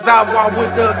I walk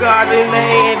with the God in the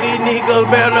hand. These niggas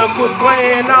better quit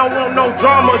playing. I don't want no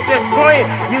drama, just playing.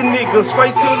 You niggas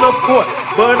straight to the point,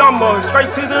 but I'm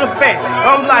straight to the fact.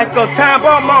 I'm like a time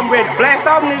bomb, I'm ready to blast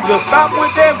off niggas. Stop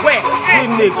with that wax. You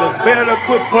niggas better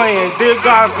quit playing. Dear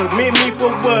God, commit me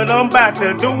for what I'm about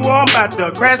to do. I'm about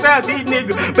to crash out. These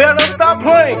niggas better stop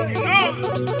playing.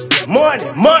 Money,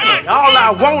 money, all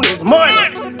I want is money.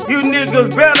 You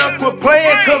niggas better quit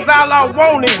playing, cause all I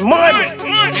want is money.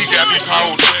 He got me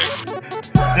cold.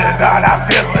 Dear God, I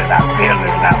feel it, I feel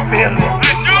it, I feel it.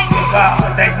 Dear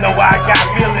God, they know I got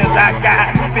feelings, I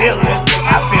got feelings.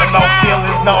 I feel no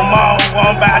feelings no more.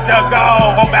 I'm about to go,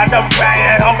 I'm about to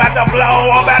bang, I'm about to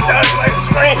blow, I'm about to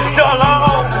scream the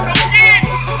Lord.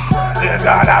 Dear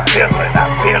God, I feel it, I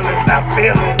feel it, I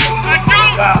feel it.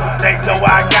 Dear God, they know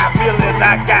I got feelings,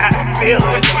 I got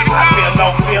feelings. I feel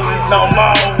no feelings no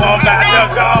more. I'm about to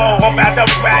go, I'm about to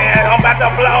bang, I'm about to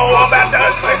blow, I'm about to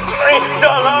scream the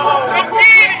Lord.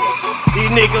 These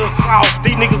niggas soft,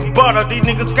 these niggas butter, these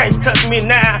niggas can't touch me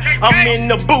now. I'm in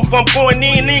the booth, I'm going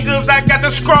in, niggas, I got the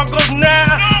struggles now.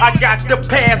 I got the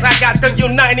pass, I got the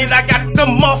united, I got the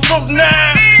muscles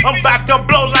now. I'm about to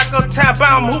blow like a time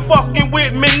bomb, who fucking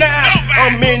with me now?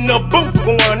 I'm in the booth,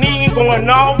 going in, going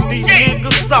off, these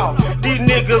niggas soft. These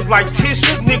niggas like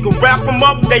tissue, nigga wrap them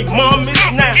up, they mummies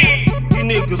now. You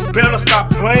niggas better stop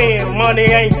playing,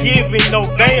 money ain't giving no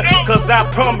damn. Cause I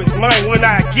promise, man, when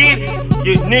I get it,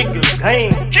 you niggas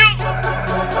ain't.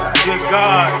 Dear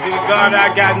God, I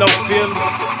got no feelings.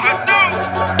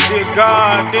 Dear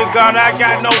God, I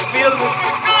got no feelings.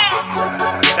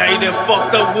 They done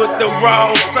fucked up with the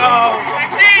wrong song.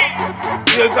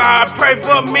 Dear God, pray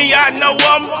for me, I know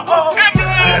I'm old.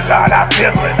 Dear God, I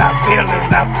feel it, I feel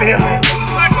it, I feel it.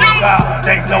 Dear God,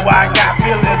 they know I got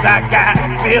feelings, I got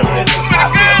feelings. I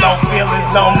feel no feelings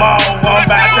no more. I'm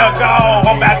about to go,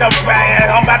 I'm about to bang,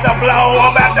 I'm about to blow,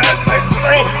 I'm about to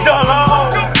scream the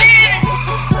Lord.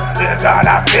 Dear God,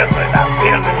 I feel it, I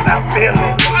feel it, I feel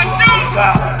it. Dear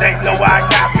God, they know I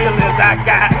got feelings, I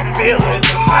got feelings.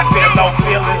 I feel no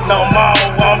feelings no more.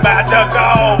 I'm about to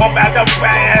go, I'm about to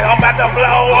bang, I'm about to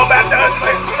blow, I'm about to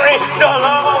scream the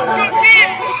Lord.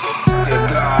 Dear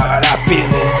God, I feel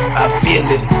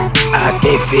it, I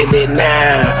can feel it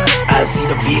now. I see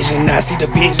the vision,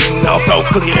 I'm so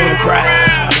clear and proud.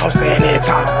 I'm standing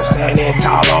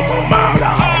tall, I'm on my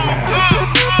dog now.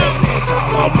 Standing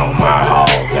tall, I'm on my hog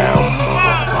now.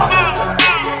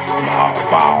 I'm all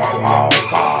ball,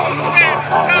 I'm on my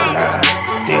hog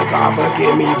now. Dear God,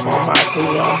 forgive me for my sin,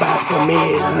 I'm about to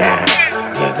commit now.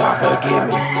 Dear God, forgive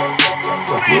me,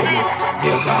 forgive me.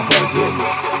 Dear God, forgive me,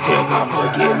 dear God,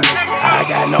 forgive me. I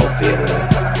got no feeling.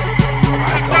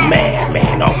 Like a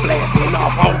madman, I'm blasting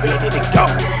off, I'm ready to go.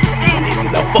 These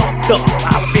niggas done fucked up,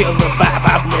 I feel the vibe,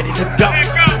 I'm ready to go.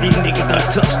 These niggas done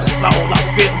touched the soul, I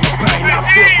feel the pain, I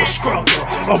feel the struggle.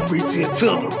 I'm reaching to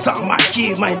the top, my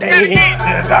kids, man, they in.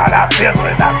 Dear God, I feel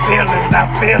it, I feel it, I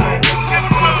feel it.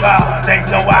 Dear God, they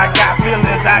know I got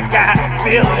feelings, I got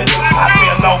feelings. I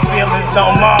feel no feelings no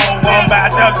more. I'm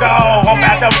about to go, I'm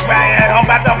about to bang, I'm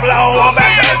about to blow, I'm about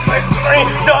to scream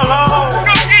the Lord.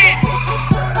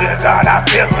 Dear God, I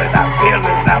feel it, I feel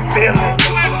it, I feel it.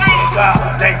 Dear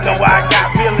God, they know I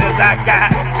got feelings, I got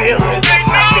feelings.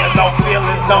 I feel no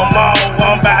feelings no more.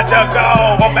 I'm about to go,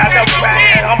 I'm about to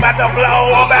bang, I'm about to blow,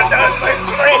 I'm about to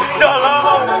scream the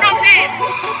Lord.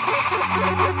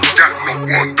 Got no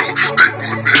wonder, they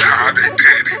wonder how they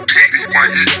daddy did it, man,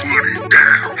 he put it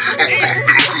down. I'm from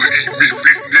the hood, eat me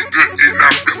fit nigga, and I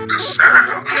rip the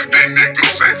sound. These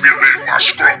niggas ain't feeling my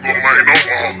struggle, man, I'm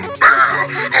all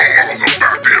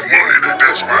about that money,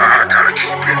 that's why I gotta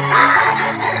keep it round.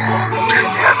 Dear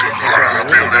God, I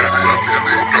feel it,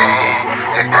 God.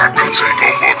 I'm about to take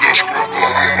over the struggle,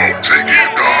 I'm gonna take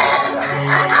it all.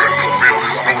 I got no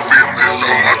feelings, I'm about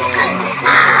to blow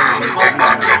now. I'm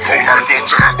about to go like a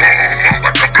time bomb, I'm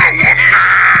about to blow up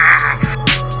now.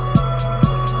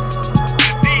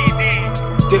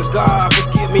 Dear God,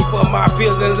 forgive me for my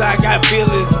feelings, I got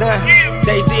feelings now.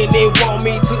 They didn't want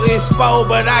me to expose,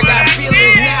 but I got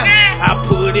feelings now. I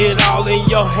put it all in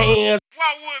your hands.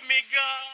 Walk with me, God.